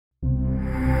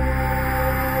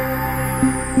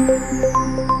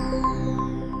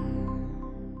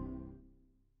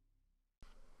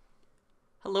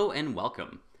Hello and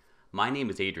welcome. My name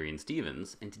is Adrian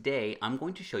Stevens, and today I'm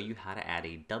going to show you how to add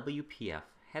a WPF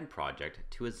head project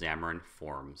to a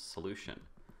Xamarin.Forms solution.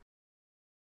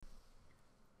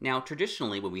 Now,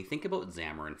 traditionally, when we think about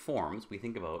Xamarin.Forms, we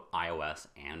think about iOS,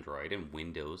 Android, and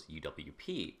Windows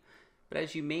UWP. But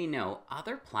as you may know,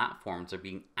 other platforms are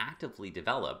being actively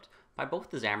developed by both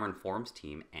the Xamarin.Forms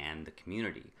team and the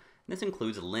community. And this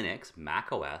includes Linux,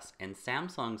 macOS, and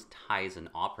Samsung's Tizen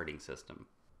operating system.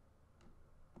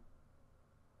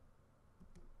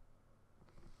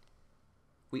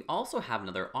 We also have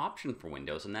another option for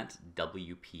Windows, and that's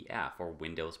WPF, or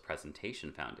Windows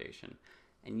Presentation Foundation.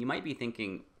 And you might be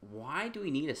thinking, why do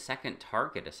we need a second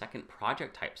target, a second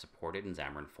project type supported in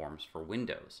Xamarin.Forms for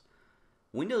Windows?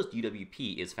 Windows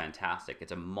UWP is fantastic.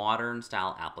 It's a modern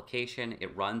style application.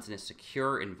 It runs in a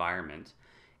secure environment,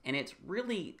 and it's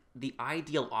really the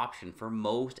ideal option for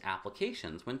most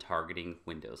applications when targeting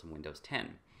Windows and Windows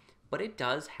 10. But it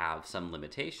does have some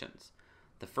limitations.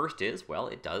 The first is, well,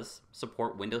 it does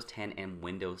support Windows 10 and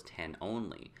Windows 10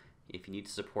 only. If you need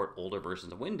to support older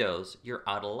versions of Windows, you're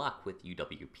out of luck with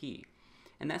UWP.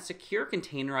 And that secure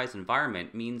containerized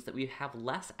environment means that we have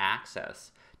less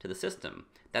access to the system.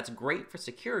 That's great for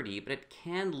security, but it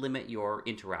can limit your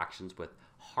interactions with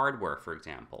hardware, for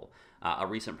example. A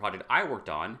recent project I worked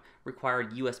on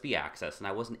required USB access, and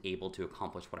I wasn't able to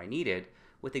accomplish what I needed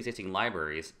with existing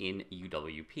libraries in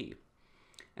UWP.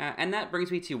 And that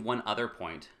brings me to one other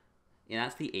point, and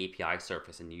that's the API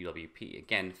surface in UWP.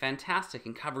 Again, fantastic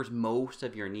and covers most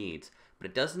of your needs, but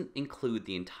it doesn't include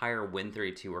the entire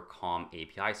Win32 or COM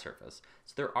API surface.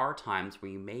 So there are times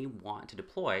where you may want to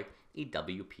deploy a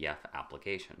WPF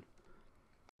application.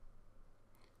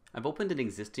 I've opened an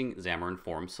existing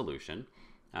Xamarin.Forms solution.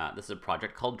 This is a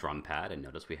project called DrumPad, and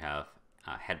notice we have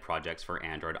head projects for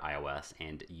Android, iOS,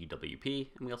 and UWP,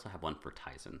 and we also have one for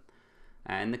Tizen.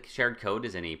 And the shared code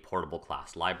is in a portable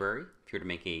class library. If you were to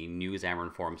make a new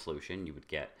Xamarin.Forms solution, you would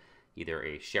get either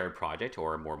a shared project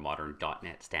or a more modern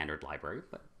 .NET standard library,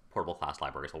 but portable class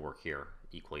libraries will work here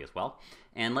equally as well.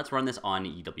 And let's run this on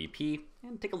UWP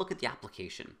and take a look at the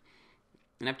application.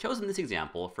 And I've chosen this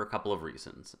example for a couple of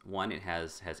reasons. One, it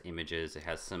has images, it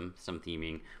has some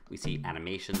theming. We see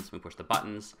animations when we push the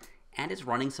buttons, and it's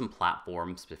running some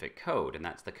platform-specific code, and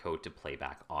that's the code to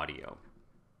playback audio.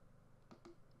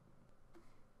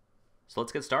 So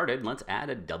let's get started and let's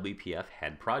add a WPF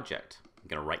head project. I'm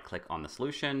going to right click on the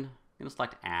solution. I'm going to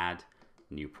select Add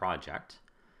New Project.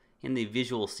 In the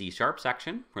Visual C#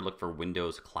 section, we're looking for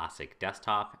Windows Classic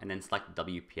Desktop and then select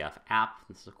WPF App.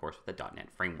 This is of course with the .NET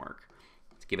Framework.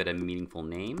 Let's give it a meaningful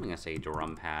name. I'm going to say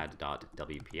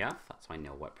drumpad.wpf. That's so I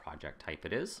know what project type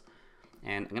it is.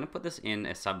 And I'm going to put this in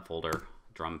a subfolder,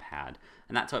 drumpad.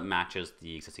 And that's how it matches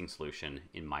the existing solution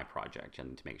in my project.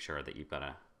 And to make sure that you've got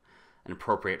an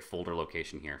appropriate folder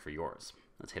location here for yours.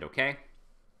 Let's hit OK.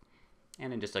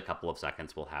 And in just a couple of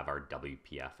seconds, we'll have our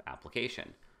WPF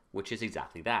application, which is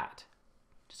exactly that.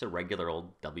 Just a regular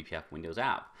old WPF Windows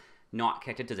app, not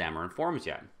connected to Xamarin.Forms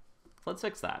yet. So let's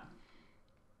fix that.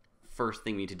 First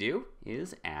thing we need to do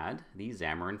is add the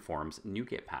Xamarin.Forms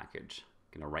NuGet package.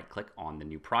 I'm going to right click on the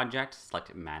new project,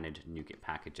 select Manage NuGet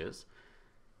Packages.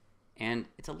 And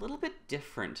it's a little bit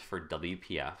different for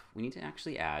WPF. We need to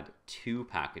actually add two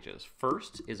packages.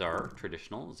 First is our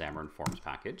traditional Xamarin.Forms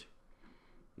package.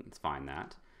 Let's find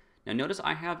that. Now notice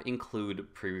I have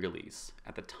include pre-release.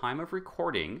 At the time of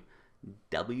recording,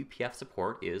 WPF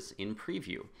support is in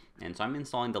preview. And so I'm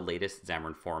installing the latest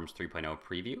Xamarin.Forms 3.0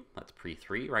 preview. That's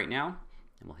pre-3 right now.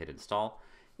 And we'll hit install.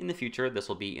 In the future, this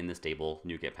will be in the stable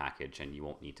NuGet package, and you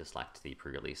won't need to select the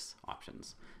pre-release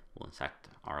options. We'll select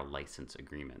our license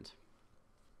agreement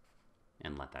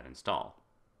and let that install.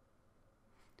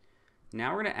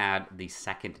 Now we're going to add the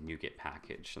second NuGet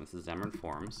package. So this is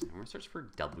Xamarin.Forms, and we're going to search for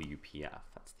WPF.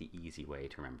 That's the easy way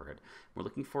to remember it. We're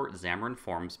looking for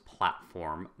Xamarin.Forms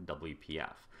Platform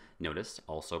WPF. Notice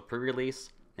also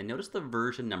pre-release, and notice the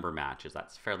version number matches.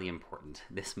 That's fairly important.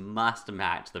 This must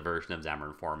match the version of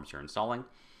Xamarin.Forms you're installing,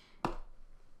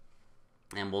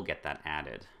 and we'll get that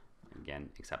added.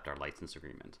 Again, accept our license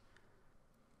agreement.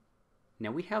 Now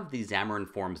we have the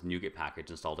Xamarin.Forms NuGet package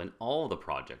installed in all of the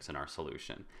projects in our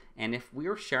solution. And if we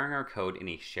are sharing our code in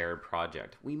a shared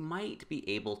project, we might be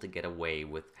able to get away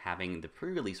with having the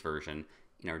pre-release version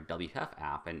in our WPF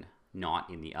app and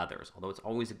not in the others, although it's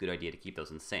always a good idea to keep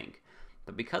those in sync.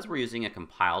 But because we're using a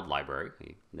compiled library,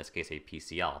 in this case a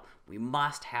PCL, we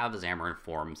must have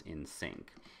Xamarin.Forms in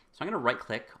sync. So I'm going to right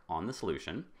click on the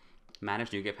solution,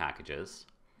 Manage NuGet Packages,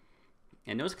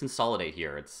 And notice consolidate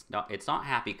here. It's not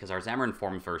happy because our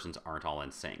Xamarin.Forms versions aren't all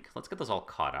in sync. Let's get those all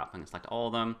caught up. I'm going to select all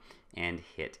of them and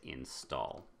hit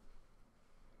install.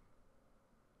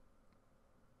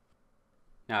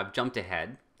 Now I've jumped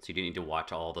ahead, so you do need to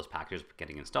watch all those packages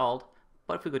getting installed.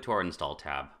 But if we go to our install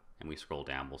tab and we scroll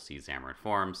down, we'll see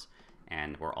Xamarin.Forms,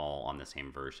 and we're all on the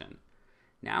same version.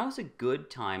 Now is a good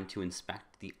time to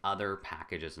inspect the other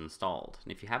packages installed.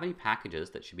 And if you have any packages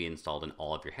that should be installed in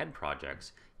all of your head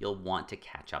projects, you'll want to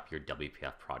catch up your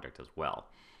WPF project as well.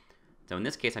 So in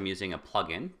this case, I'm using a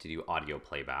plugin to do audio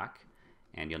playback,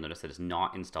 and you'll notice that it's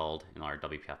not installed in our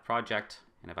WPF project,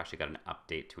 and I've actually got an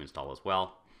update to install as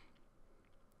well.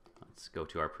 Let's go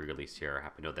to our pre-release here. I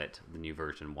happen to know that the new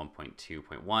version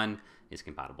 1.2.1 is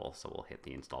compatible, so we'll hit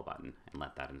the install button and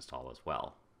let that install as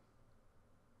well.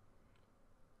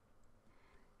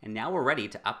 And now we're ready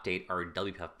to update our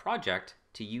WPF project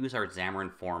to use our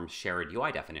Xamarin.Forms shared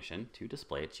UI definition to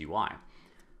display its UI.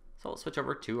 So let's switch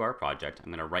over to our project.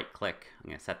 I'm going to right click. I'm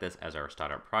going to set this as our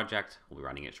startup project. We'll be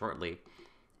running it shortly.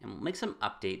 And we'll make some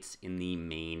updates in the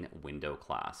main window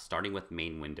class, starting with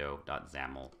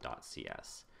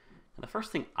mainWindow.xaml.cs. Now, the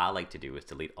first thing I like to do is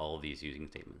delete all of these using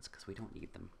statements because we don't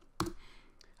need them.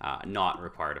 Not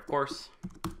required, of course.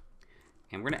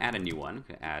 And we're going to add a new one. I'm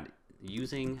going to add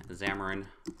using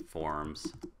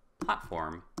Xamarin.Forms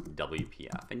platform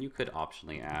WPF. And you could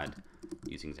optionally add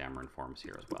using Xamarin.Forms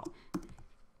here as well.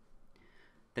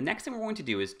 The next thing we're going to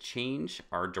do is change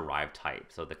our derived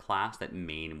type, so the class that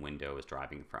main window is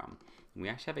deriving from. And we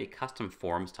actually have a custom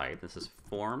forms type. This is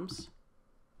forms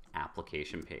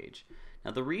application page.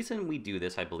 Now the reason we do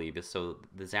this, I believe, is so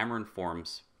the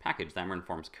Xamarin.Forms package,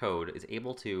 Xamarin.Forms code, is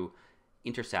able to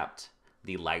intercept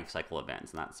the lifecycle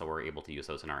events, and that's so we're able to use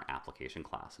those in our application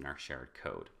class in our shared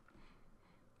code.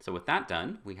 So with that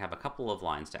done, we have a couple of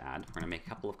lines to add. We're going to make a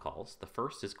couple of calls. The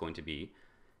first is going to be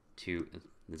to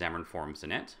the Xamarin.Forms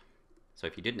init. So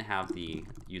if you didn't have the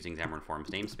using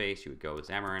Xamarin.Forms namespace, you would go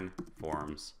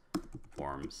Xamarin.Forms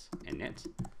forms init.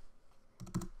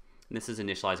 And this is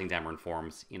initializing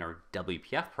Xamarin.Forms in our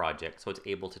WPF project, so it's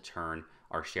able to turn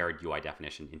our shared UI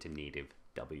definition into native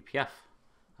WPF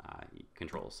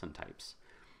controls and types.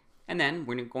 And then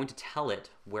we're going to tell it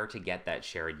where to get that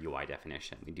shared UI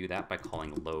definition. We do that by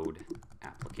calling load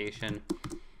application.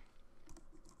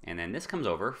 And then this comes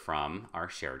over from our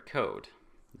shared code.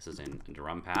 This is in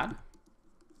DrumPad.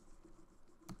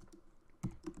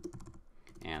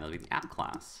 And that'll be the app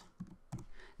class.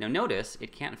 Now notice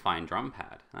it can't find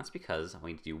DrumPad. That's because I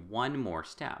need to do one more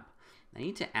step. I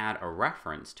need to add a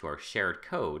reference to our shared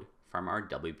code from our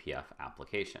WPF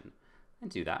application. And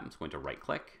to do that, I'm just going to right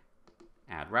click,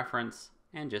 add reference,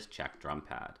 and just check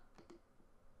DrumPad.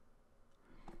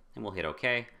 And we'll hit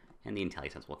OK, and the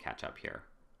IntelliSense will catch up here.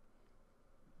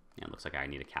 And it looks like I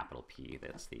need a capital P.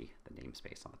 That's the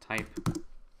namespace on the type.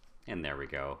 And there we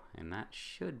go. And that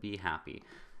should be happy.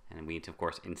 And we need to, of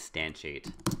course,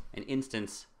 instantiate an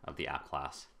instance of the app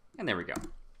class. And there we go.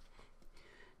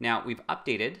 Now, we've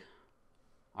updated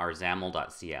our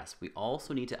XAML.cs. We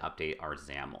also need to update our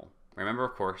XAML. Remember,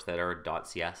 of course, that our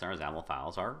 .cs and our XAML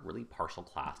files are really partial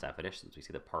class definitions. We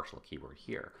see the partial keyword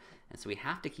here. And so we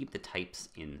have to keep the types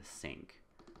in sync.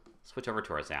 Switch over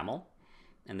to our XAML.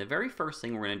 And the very first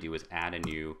thing we're going to do is add a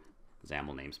new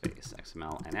XAML namespace,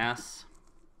 XML-NS.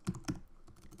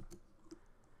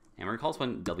 And we're going to call this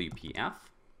one WPF.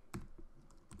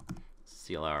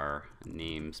 CLR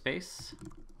namespace.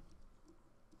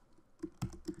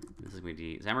 This is going to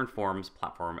be Xamarin.Forms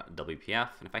platform WPF.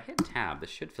 And if I hit tab, this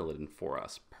should fill it in for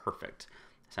us. Perfect.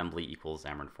 Assembly equals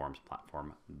Xamarin.Forms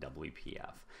platform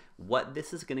WPF. What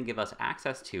this is going to give us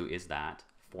access to is that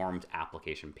forms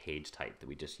application page type that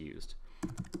we just used.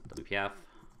 WPF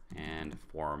and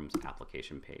forms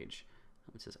application page.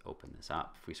 Let's just open this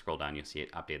up. If we scroll down, you'll see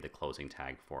it updated the closing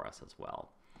tag for us as well.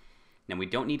 Now we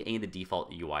don't need any of the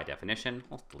default UI definition.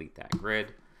 Let's delete that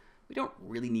grid. We don't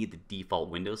really need the default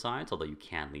window size, although you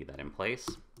can leave that in place.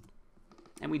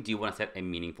 And we do want to set a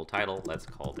meaningful title. Let's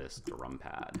call this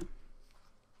DrumPad.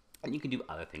 And you can do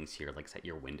other things here, like set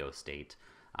your window state,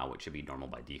 which should be normal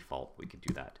by default. We could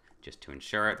do that just to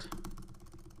ensure it.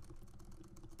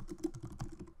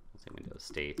 Let's say window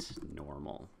state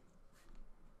normal.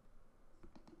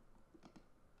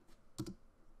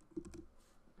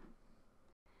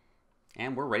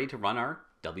 And we're ready to run our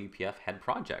WPF head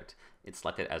project. It's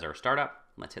selected as our startup.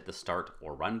 Let's hit the start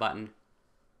or run button.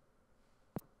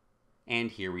 And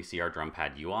here we see our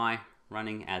DrumPad UI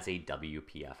running as a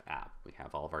WPF app. We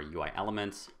have all of our UI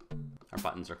elements, our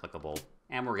buttons are clickable,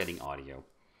 and we're getting audio.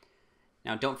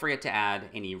 Now, don't forget to add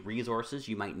any resources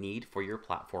you might need for your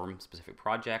platform-specific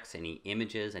projects, any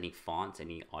images, any fonts,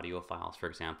 any audio files, for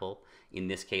example. In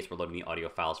this case, we're loading the audio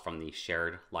files from the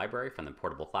shared library, from the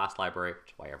portable class library,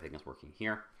 which is why everything is working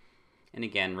here. And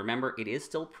again, remember, it is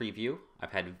still preview.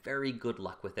 I've had very good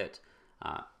luck with it.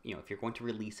 If you're going to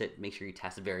release it, make sure you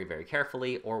test it very, very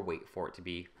carefully or wait for it to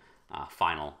be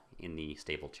final in the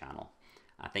stable channel.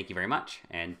 Thank you very much.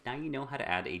 And now you know how to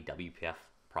add a WPF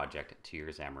project to your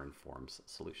Xamarin.Forms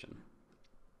solution.